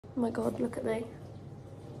Oh my god, look at me.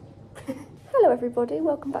 Hello everybody,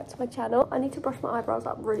 welcome back to my channel. I need to brush my eyebrows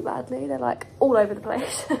up really badly. They're like all over the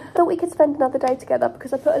place. Thought we could spend another day together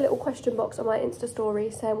because I put a little question box on my Insta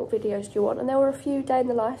story saying what videos do you want, and there were a few day in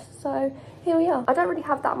the life, so here we are. I don't really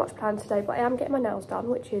have that much planned today, but I am getting my nails done,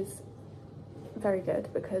 which is very good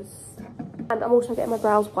because... And I'm also getting my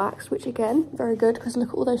brows waxed, which again, very good because look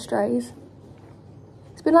at all those strays.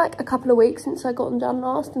 It's been like a couple of weeks since I got them done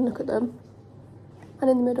last, and look at them. And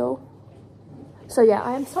in the middle. So yeah,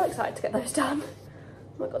 I am so excited to get those done.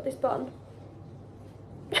 Oh my god, this bun.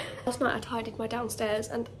 Last night I tidied my downstairs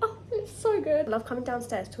and oh, it's so good. I love coming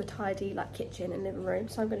downstairs to a tidy like kitchen and living room,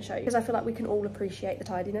 so I'm going to show you because I feel like we can all appreciate the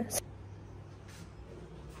tidiness.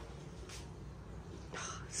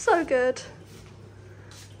 So good.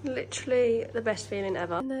 Literally the best feeling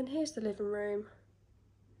ever. And then here's the living room.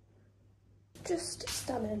 Just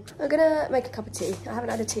stunning. I'm gonna make a cup of tea. I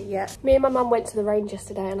haven't had a tea yet. Me and my mum went to the range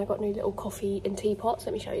yesterday and I got new little coffee and teapots.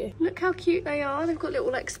 Let me show you. Look how cute they are. They've got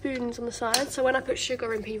little like spoons on the side. So when I put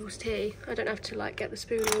sugar in people's tea, I don't have to like get the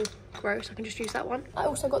spoon all gross. I can just use that one. I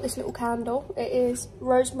also got this little candle. It is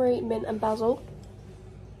rosemary, mint and basil.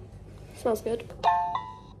 Smells good.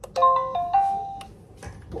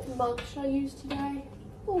 What mug should I use today?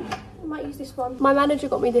 Oh, I might use this one. My manager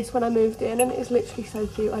got me this when I moved in and it is literally so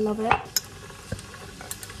cute. I love it.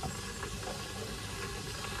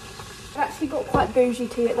 I've actually got quite bougie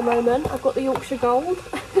tea at the moment. I've got the Yorkshire Gold.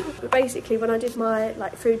 But basically when I did my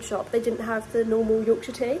like food shop, they didn't have the normal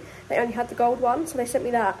Yorkshire tea. They only had the gold one, so they sent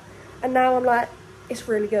me that. And now I'm like, it's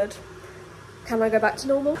really good. Can I go back to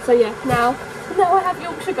normal? So yeah, now I have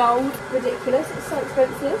Yorkshire Gold. Ridiculous, it's so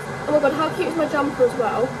expensive. Oh my god, how cute is my jumper as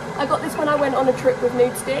well? I got this when I went on a trip with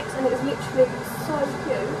Nude Sticks and it was literally so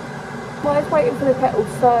cute. Why is waiting for the kettle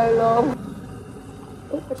so long?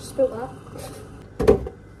 Oh, I just spilled that.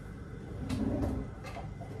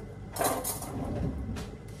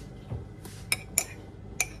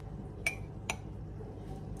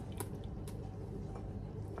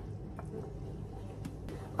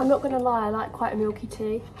 I'm not gonna lie, I like quite a milky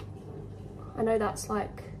tea. I know that's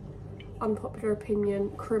like unpopular opinion,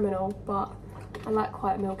 criminal, but I like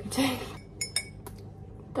quite a milky tea.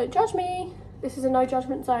 Don't judge me. This is a no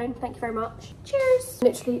judgment zone. Thank you very much. Cheers.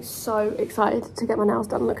 Literally so excited to get my nails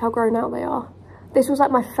done. Look how grown out they are. This was like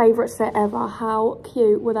my favourite set ever. How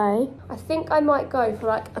cute were they? I think I might go for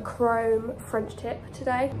like a chrome French tip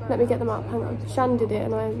today. Let me get them up, hang on. Shan did it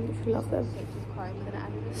and I literally love them.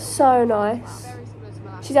 So nice.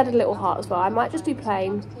 She's added a little heart as well. I might just do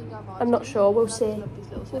plain. I'm not sure, we'll see.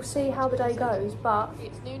 We'll see how the day goes, but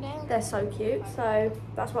they're so cute. So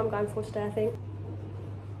that's what I'm going for today, I think.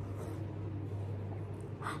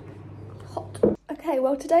 Hot. Okay,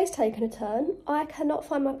 well today's taken a turn. I cannot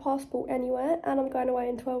find my passport anywhere and I'm going away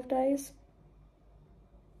in 12 days.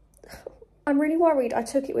 I'm really worried I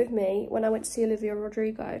took it with me when I went to see Olivia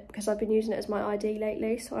Rodrigo because I've been using it as my ID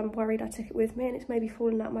lately, so I'm worried I took it with me and it's maybe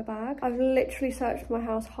fallen out of my bag. I've literally searched my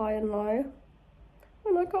house high and low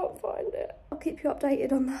and I can't find it. I'll keep you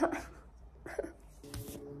updated on that.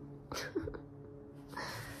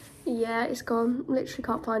 Yeah, it's gone. Literally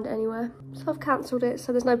can't find it anywhere. So I've cancelled it,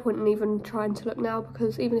 so there's no point in even trying to look now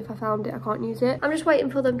because even if I found it, I can't use it. I'm just waiting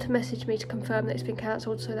for them to message me to confirm that it's been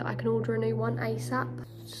cancelled so that I can order a new one ASAP.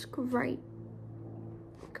 It's great.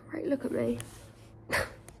 Great, look at me.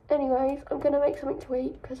 Anyways, I'm gonna make something to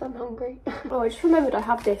eat because I'm hungry. Oh, I just remembered I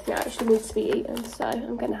have this. It actually needs to be eaten, so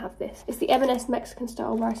I'm gonna have this. It's the M&S Mexican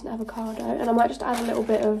style rice and avocado, and I might just add a little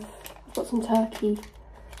bit of, I've got some turkey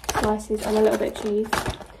slices and a little bit of cheese.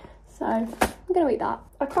 So I'm gonna eat that.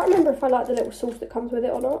 I can't remember if I like the little sauce that comes with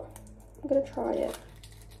it or not. I'm gonna try it.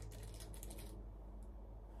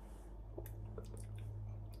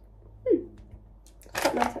 It's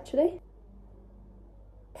quite nice actually.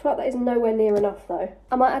 I feel like that is nowhere near enough though.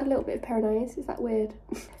 I might add a little bit of peronaise, is that weird?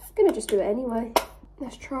 I'm gonna just do it anyway.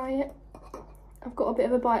 Let's try it. I've got a bit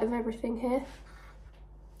of a bite of everything here.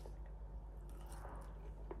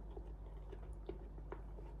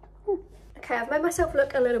 Okay, I've made myself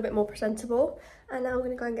look a little bit more presentable and now I'm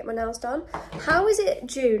gonna go and get my nails done. How is it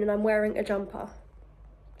June and I'm wearing a jumper?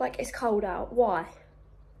 Like, it's cold out. Why?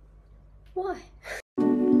 Why?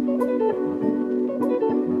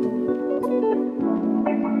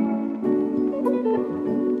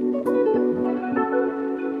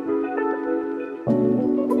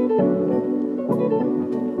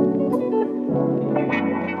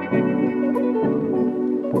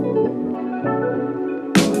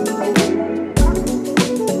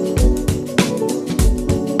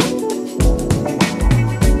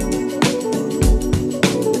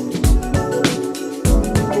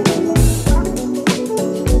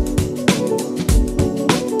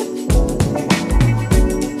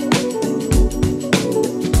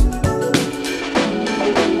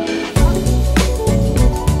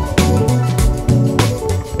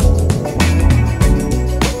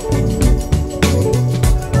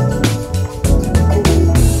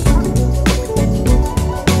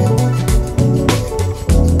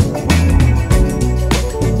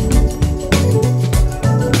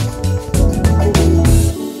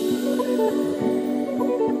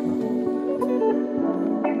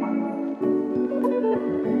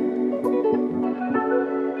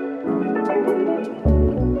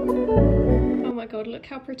 look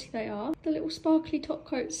how pretty they are. The little sparkly top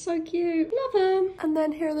coats, so cute. Love them. And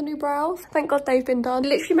then here are the new brows. Thank God they've been done. It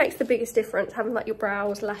literally makes the biggest difference having like your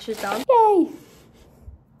brows, lashes done. Yay!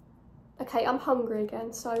 Okay, I'm hungry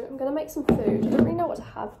again, so I'm gonna make some food. I don't really know what to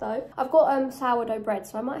have though. I've got sourdough bread,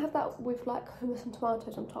 so I might have that with like hummus and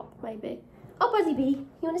tomatoes on top, maybe. Oh, Buzzy Bee, you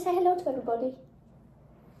wanna say hello to everybody?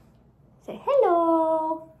 Say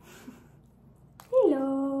hello.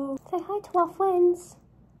 Hello. Say hi to our friends.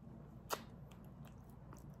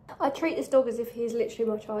 I treat this dog as if he's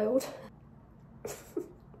literally my child.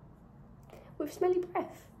 With smelly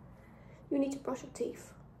breath. You need to brush your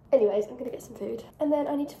teeth. Anyways, I'm gonna get some food. And then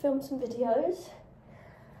I need to film some videos.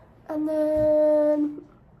 And then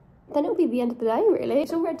it'll be the end of the day, really.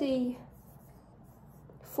 It's already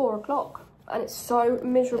 4 o'clock. And it's so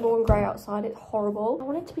miserable and grey outside, it's horrible. I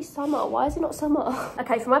want it to be summer, why is it not summer?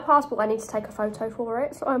 Okay, for my passport I need to take a photo for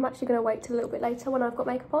it, so I'm actually gonna wait till a little bit later when I've got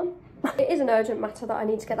makeup on. It is an urgent matter that I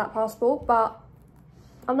need to get that passport, but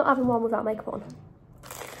I'm not having one without makeup on.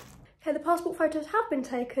 Okay, the passport photos have been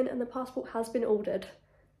taken and the passport has been ordered.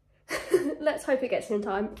 Let's hope it gets in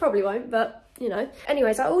time. Probably won't, but you know.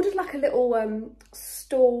 Anyways, I ordered like a little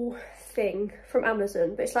stall thing from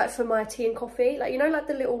Amazon, but it's like for my tea and coffee. Like, you know, like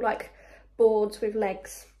the little like boards with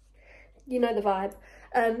legs, you know the vibe.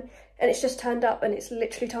 And it's just turned up and it's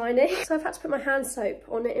literally tiny, so I've had to put my hand soap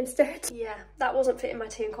on it instead. Yeah, that wasn't fitting my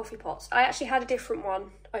tea and coffee pots. I actually had a different one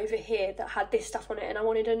over here that had this stuff on it, and I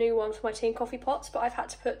wanted a new one for my tea and coffee pots, but I've had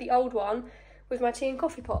to put the old one with my tea and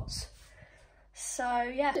coffee pots. So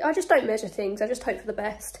yeah, I just don't measure things, I just hope for the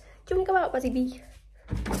best. Do you want to go out, Buzzy Bee?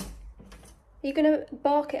 Are you gonna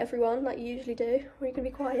bark at everyone like you usually do, or are you gonna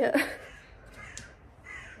be quiet?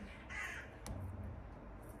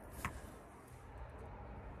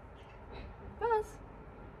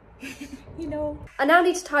 You know. I now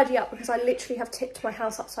need to tidy up because I literally have tipped my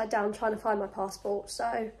house upside down trying to find my passport,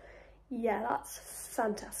 so yeah, that's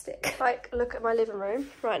fantastic. Like, look at my living room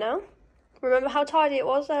right now. Remember how tidy it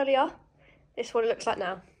was earlier? This is what it looks like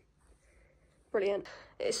now. Brilliant.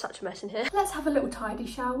 It is such a mess in here. Let's have a little tidy,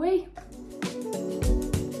 shall we?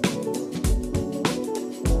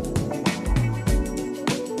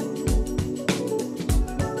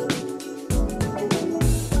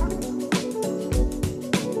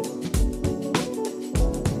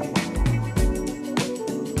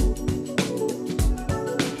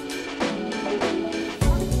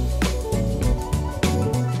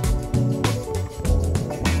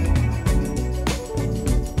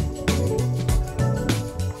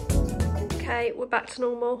 We're back to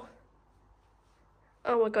normal.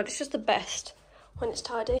 Oh my god, it's just the best when it's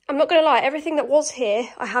tidy. I'm not gonna lie, everything that was here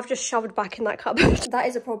I have just shoved back in that cupboard. That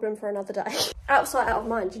is a problem for another day. Outside, out of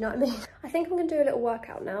mind, do you know what I mean? I think I'm gonna do a little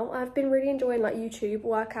workout now. I've been really enjoying like YouTube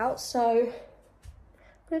workouts, so I'm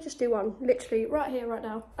gonna just do one literally right here, right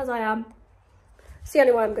now, as I am. It's the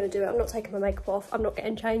only way I'm going to do it. I'm not taking my makeup off. I'm not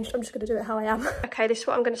getting changed. I'm just going to do it how I am. Okay, this is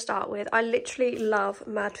what I'm going to start with. I literally love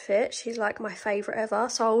Mad Fit. She's like my favourite ever.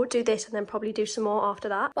 So I'll do this and then probably do some more after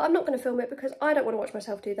that. But I'm not going to film it because I don't want to watch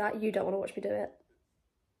myself do that. You don't want to watch me do it.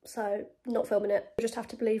 So not filming it. You just have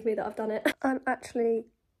to believe me that I've done it. I'm actually...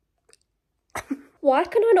 Why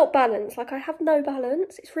can I not balance? Like, I have no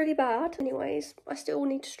balance. It's really bad. Anyways, I still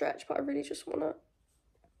need to stretch, but I really just want to...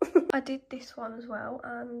 I did this one as well,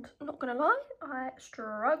 and I'm not gonna lie, I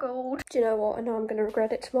struggled. Do you know what? I know I'm gonna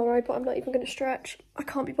regret it tomorrow, but I'm not even gonna stretch. I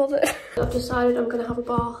can't be bothered. I've decided I'm gonna have a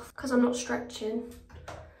bath because I'm not stretching.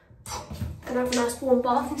 I'm gonna have a nice warm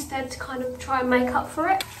bath instead to kind of try and make up for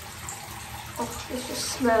it. Oh, this just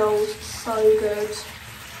smells so good.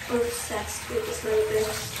 I'm obsessed with the smell of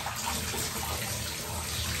this.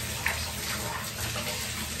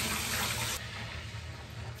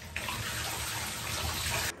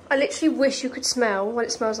 I literally wish you could smell what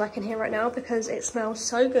it smells like in here right now because it smells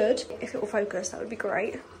so good. If it will focus, that would be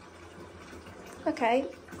great. Okay.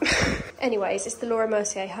 Anyways, it's the Laura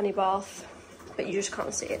Mercier honey bath, but you just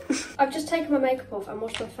can't see it. I've just taken my makeup off and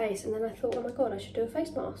washed my face, and then I thought, oh my god, I should do a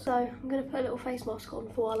face mask. So I'm gonna put a little face mask on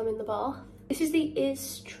for while I'm in the bath. This is the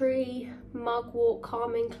Is Tree Mugwort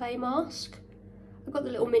Calming Clay Mask. I've got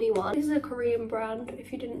the little mini one. This is a Korean brand,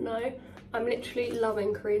 if you didn't know. I'm literally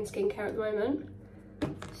loving Korean skincare at the moment.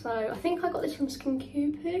 So I think I got this from Skin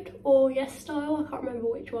Cupid or Yes Style, I can't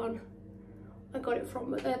remember which one I got it from,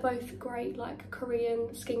 but they're both great like Korean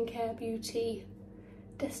skincare beauty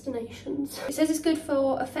destinations. It says it's good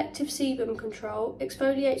for effective sebum control,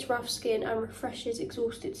 exfoliates rough skin and refreshes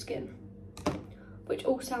exhausted skin, which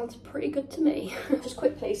all sounds pretty good to me. Just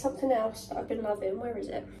quickly, something else that I've been loving, where is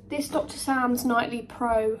it? This Dr. Sam's Nightly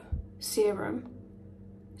Pro Serum.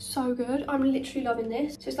 So good. I'm literally loving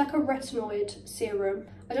this. So it's like a retinoid serum.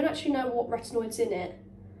 I don't actually know what retinoid's in it,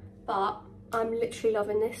 but I'm literally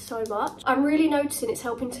loving this so much. I'm really noticing it's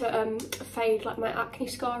helping to fade like my acne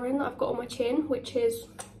scarring that I've got on my chin, which is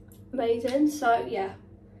amazing. So yeah,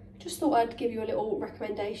 just thought I'd give you a little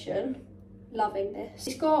recommendation. Loving this.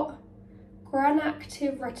 It's got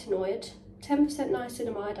Granactive Retinoid, 10%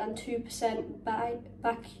 niacinamide and 2%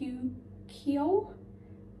 bakuchiol.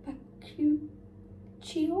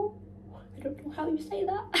 I don't know how you say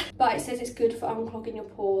that. But it says it's good for unclogging your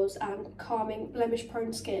pores and calming blemish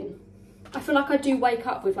prone skin. I feel like I do wake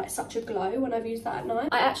up with like such a glow when I've used that at night.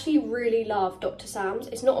 I actually really love Dr. Sam's.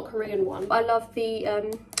 It's not a Korean one, but I love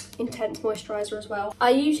the Intense moisturizer as well. I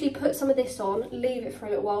usually put some of this on, leave it for a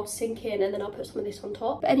little while to sink in, and then I'll put some of this on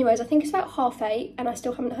top. But anyways, I think it's about 8:30 and I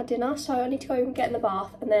still haven't had dinner, so I need to go and get in the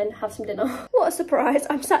bath and then have some dinner. What a surprise.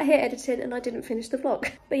 I'm sat here editing and I didn't finish the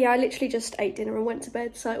vlog. But yeah, I literally just ate dinner and went to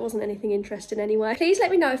bed, so it wasn't anything interesting anyway. Please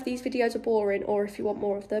let me know if these videos are boring or if you want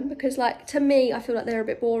more of them, because like to me, I feel like they're a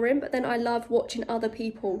bit boring, but then I love watching other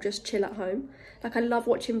people just chill at home. Like I love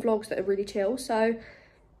watching vlogs that are really chill, so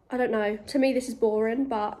I don't know, to me this is boring,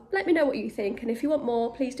 but let me know what you think, and if you want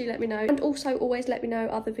more, please do let me know. And also always let me know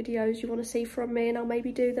other videos you want to see from me and I'll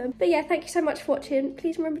maybe do them. But yeah, thank you so much for watching.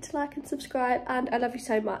 Please remember to like and subscribe, and I love you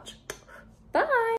so much. Bye!